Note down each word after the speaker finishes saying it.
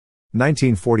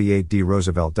1948 D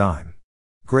Roosevelt Dime.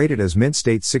 Graded as Mint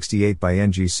State 68 by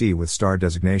NGC with star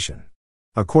designation.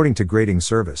 According to grading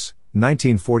service,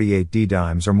 1948 D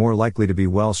dimes are more likely to be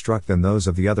well struck than those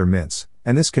of the other mints,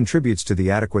 and this contributes to the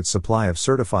adequate supply of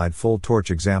certified full torch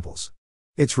examples.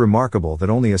 It's remarkable that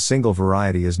only a single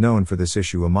variety is known for this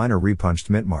issue, a minor repunched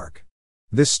mint mark.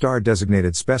 This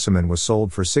star-designated specimen was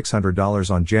sold for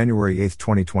 $600 on January 8,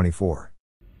 2024.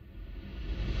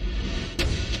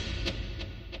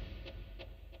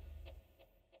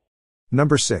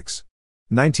 Number 6.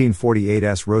 1948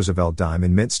 S Roosevelt Dime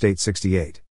in Mint State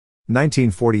 68.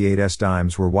 1948 S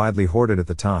dimes were widely hoarded at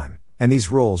the time, and these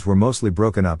rolls were mostly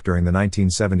broken up during the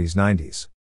 1970s-90s.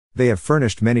 They have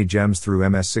furnished many gems through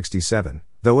MS-67,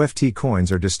 though FT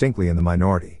coins are distinctly in the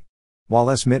minority. While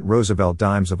S Mint Roosevelt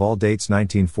dimes of all dates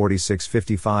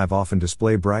 1946-55 often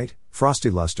display bright, frosty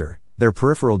luster, their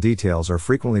peripheral details are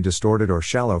frequently distorted or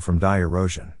shallow from dye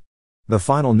erosion. The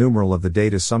final numeral of the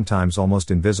date is sometimes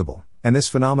almost invisible, and this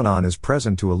phenomenon is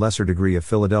present to a lesser degree of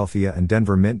Philadelphia and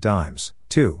Denver Mint dimes,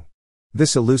 too.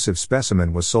 This elusive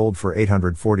specimen was sold for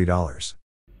 $840.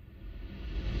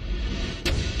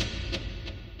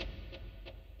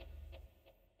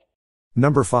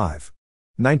 Number 5.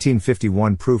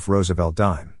 1951 Proof Roosevelt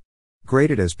Dime.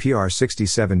 Graded as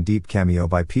PR67 Deep Cameo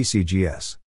by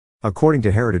PCGS. According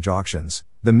to Heritage Auctions,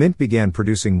 the Mint began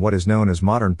producing what is known as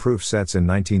modern proof sets in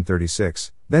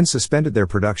 1936, then suspended their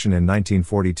production in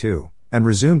 1942, and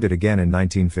resumed it again in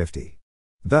 1950.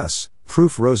 Thus,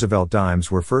 proof Roosevelt dimes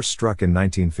were first struck in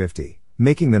 1950,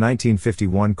 making the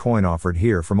 1951 coin offered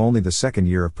here from only the second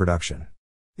year of production.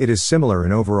 It is similar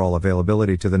in overall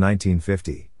availability to the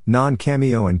 1950.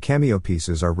 Non-cameo and cameo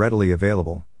pieces are readily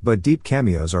available, but deep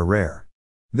cameos are rare.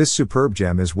 This superb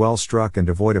gem is well struck and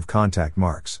devoid of contact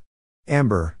marks.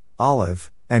 Amber,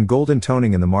 olive, and golden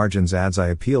toning in the margins adds eye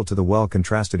appeal to the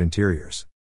well-contrasted interiors.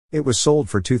 It was sold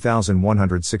for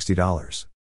 $2,160.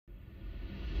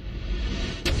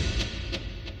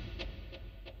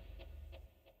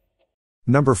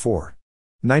 Number 4.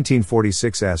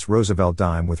 1946 S Roosevelt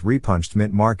Dime with repunched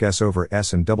mint mark S over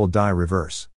S and double die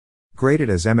reverse. Graded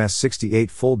as MS-68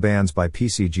 full bands by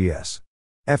PCGS.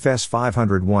 FS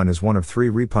 501 is one of 3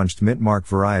 repunched mint mark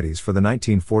varieties for the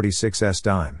 1946 S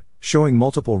dime, showing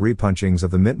multiple repunchings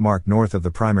of the mint mark north of the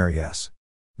primary S.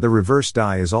 The reverse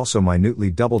die is also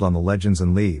minutely doubled on the legends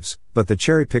and leaves, but the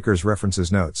cherry picker's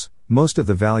references notes, most of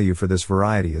the value for this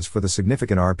variety is for the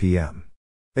significant RPM.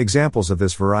 Examples of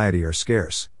this variety are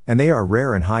scarce, and they are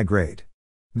rare and high grade.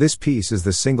 This piece is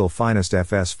the single finest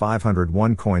FS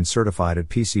 501 coin certified at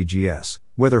PCGS,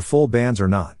 whether full bands or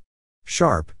not.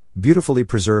 Sharp, beautifully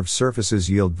preserved surfaces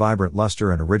yield vibrant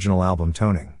luster and original album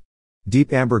toning.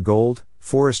 Deep amber gold,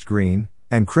 forest green,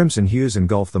 and crimson hues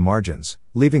engulf the margins,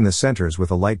 leaving the centers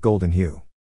with a light golden hue.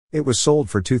 It was sold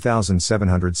for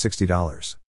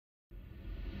 $2,760.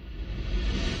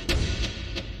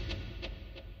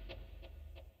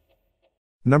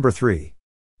 Number 3.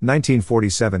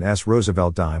 1947 S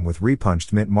Roosevelt Dime with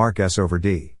repunched mint mark S over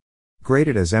D.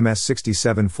 Graded as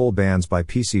MS-67 full bands by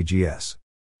PCGS.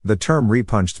 The term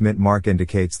repunched mint mark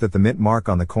indicates that the mint mark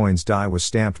on the coin's die was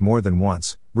stamped more than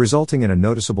once, resulting in a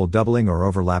noticeable doubling or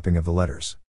overlapping of the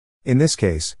letters. In this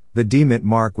case, the D mint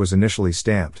mark was initially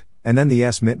stamped, and then the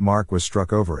S mint mark was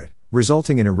struck over it,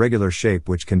 resulting in irregular shape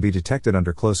which can be detected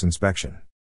under close inspection.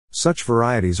 Such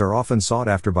varieties are often sought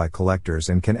after by collectors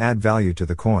and can add value to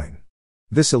the coin.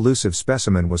 This elusive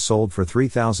specimen was sold for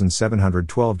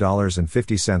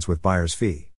 $3,712.50 with buyer's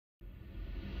fee.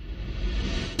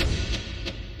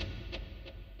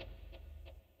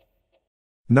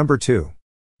 Number 2.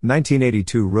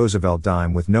 1982 Roosevelt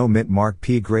Dime with no mint mark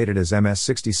P graded as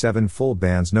MS-67 full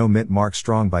bands no mint mark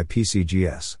strong by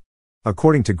PCGS.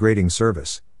 According to grading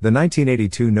service, the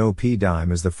 1982 no P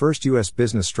dime is the first U.S.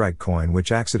 business strike coin which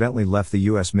accidentally left the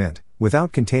U.S. Mint,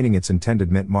 without containing its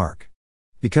intended mint mark.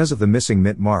 Because of the missing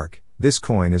mint mark, this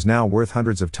coin is now worth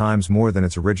hundreds of times more than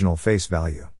its original face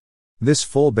value. This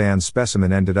full band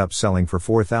specimen ended up selling for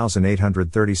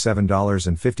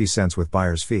 $4,837.50 with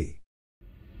buyer's fee.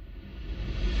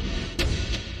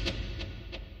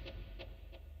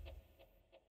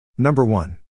 Number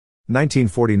 1.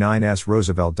 1949 S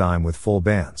Roosevelt Dime with full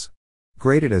bands.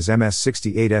 Graded as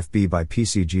MS-68 FB by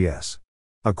PCGS.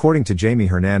 According to Jamie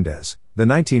Hernandez, the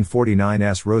 1949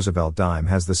 S Roosevelt Dime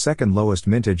has the second lowest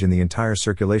mintage in the entire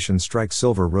circulation strike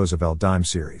silver Roosevelt Dime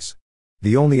series.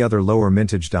 The only other lower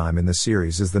mintage dime in the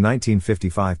series is the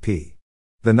 1955 P.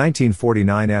 The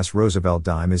 1949 S Roosevelt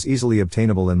Dime is easily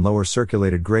obtainable in lower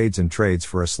circulated grades and trades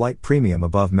for a slight premium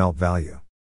above melt value.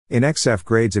 In XF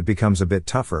grades it becomes a bit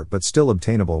tougher but still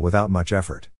obtainable without much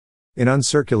effort. In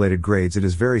uncirculated grades it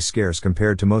is very scarce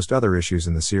compared to most other issues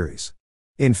in the series.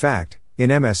 In fact, in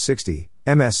MS60,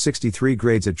 MS63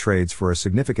 grades it trades for a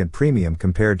significant premium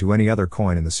compared to any other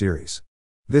coin in the series.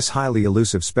 This highly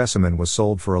elusive specimen was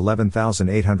sold for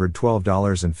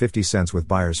 $11,812.50 with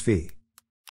buyer's fee.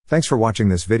 Thanks for watching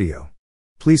this video.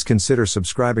 Please consider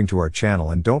subscribing to our channel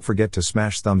and don't forget to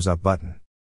smash thumbs up button.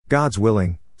 God's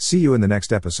willing, see you in the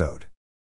next episode.